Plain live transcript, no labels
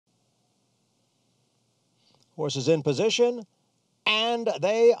Horses in position, and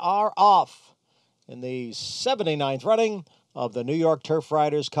they are off in the 79th running of the New York Turf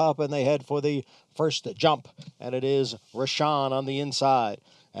Riders Cup, and they head for the first jump, and it is Rashaan on the inside,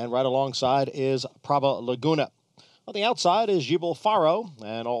 and right alongside is Prava Laguna. On the outside is Jebel Faro,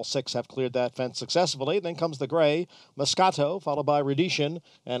 and all six have cleared that fence successfully. Then comes the gray, Moscato, followed by Redicean,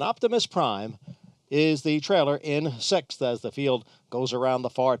 and Optimus Prime is the trailer in sixth as the field goes around the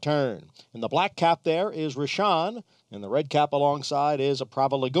far turn. In the black cap there is Rashaan, and the red cap alongside is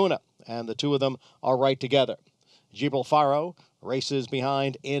Prava Laguna, and the two of them are right together. Jebel Faro races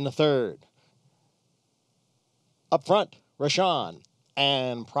behind in third. Up front, Rashaan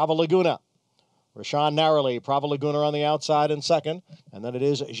and Prava Laguna. Rashaan narrowly, Prava Laguna on the outside in second, and then it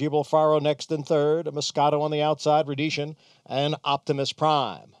is Jebel Faro next in third, Moscato on the outside, Redicean, and Optimus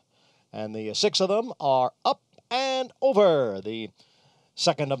Prime. And the six of them are up and over the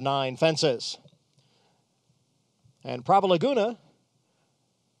second of 9 fences. And Prava Laguna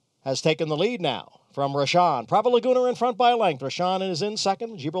has taken the lead now from Rashaan. Prava Laguna in front by a length. Rashaan is in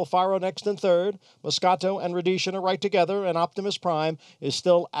second. Jebel Faro next in third. Moscato and Redicean are right together, and Optimus Prime is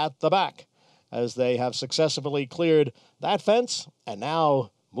still at the back as they have successfully cleared that fence and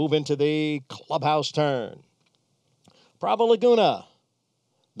now move into the clubhouse turn. Prava Laguna,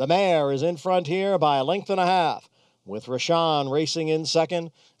 the mare, is in front here by a length and a half, with Rashaan racing in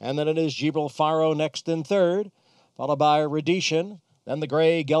second, and then it is Jebel Faro next in third, followed by Redicean, then the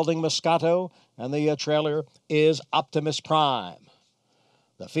gray gelding Moscato, and the trailer is Optimus Prime.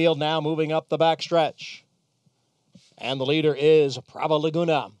 The field now moving up the backstretch, and the leader is Prava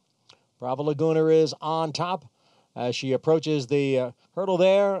Laguna. Prava Laguna is on top as she approaches the hurdle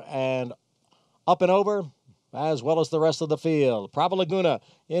there and up and over, as well as the rest of the field. Prava Laguna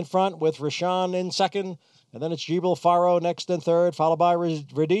in front with Rashaan in second, and then it's Jebel Faro next in third, followed by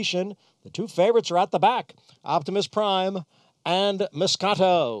Redicean. The two favorites are at the back, Optimus Prime and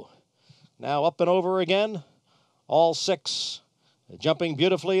Moscato. Now up and over again, all six jumping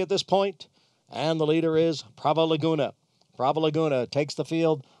beautifully at this point, and the leader is Prava Laguna. Prava Laguna takes the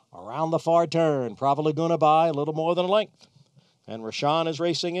field around the far turn. Prava Laguna by a little more than a length. And Rashaan is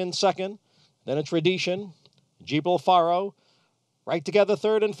racing in second. Then it's Redicean, Jebel Faro, right together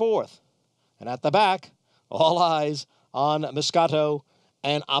third and fourth. And at the back, all eyes on Moscato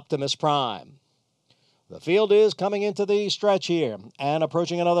and Optimus Prime. The field is coming into the stretch here and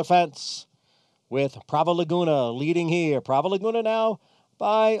approaching another fence with Prava Laguna leading here. Prava Laguna now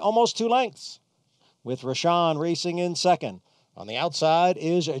by almost 2 lengths, with Rashaan racing in second. On the outside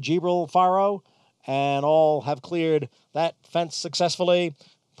is Jebel Faro, and all have cleared that fence successfully.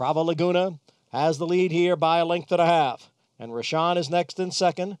 Prava Laguna has the lead here by a length and a half, and Rashaan is next in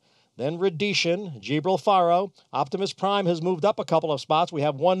second. Then Redicean, Jebel Faro. Optimus Prime has moved up a couple of spots. We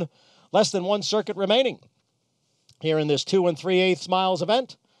have less than one circuit remaining here in this 2 3/8 miles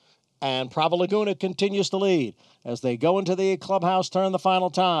event, and Prava Laguna continues to lead as they go into the clubhouse turn the final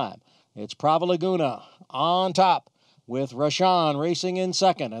time. It's Prava Laguna on top, with Rashaan racing in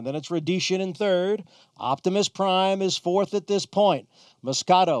second, and then it's Redicean in third. Optimus Prime is fourth at this point.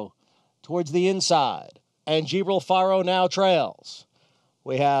 Moscato towards the inside, and Jebel Faro now trails.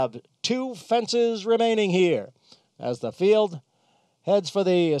 We have 2 fences remaining here as the field heads for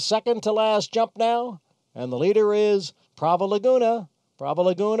the second to last jump now, and the leader is Prava Laguna. Prava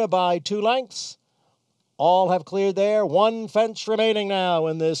Laguna by 2 lengths. All have cleared there. 1 fence remaining now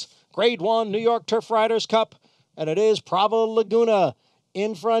in this Grade 1 New York Turf Riders Cup, and it is Prava Laguna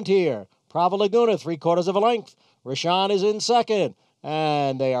in front here. Prava Laguna, 3/4 of a length. Rashaan is in second,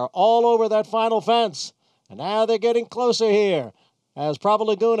 and they are all over that final fence. And now they're getting closer here as Prava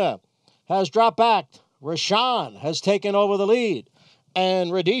Laguna has dropped back. Rashaan has taken over the lead,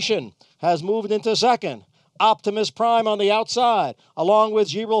 and Redicean has moved into second. Optimus Prime on the outside, along with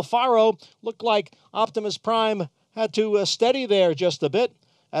Jebel Faro. Looked like Optimus Prime had to steady there just a bit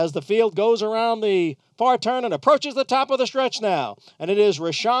as the field goes around the far turn and approaches the top of the stretch now. And it is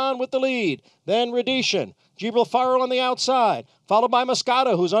Rashaan with the lead, then Redicean, Jebel Faro on the outside, followed by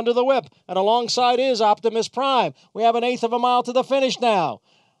Moscato, who's under the whip, and alongside is Optimus Prime. We have an 1/8 of a mile to the finish now.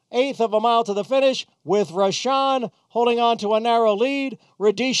 1/8 of a mile to the finish, with Rashaan holding on to a narrow lead.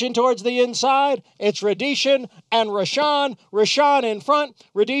 Redicean towards the inside. It's Redicean and Rashaan. Rashaan in front,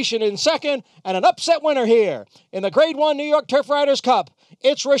 Redicean in second, and an upset winner here in the Grade 1 New York Turf Riders Cup.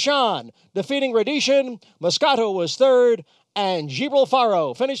 It's Rashaan defeating Redicean. Moscato was third, and Jebel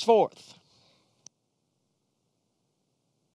Faro finished fourth.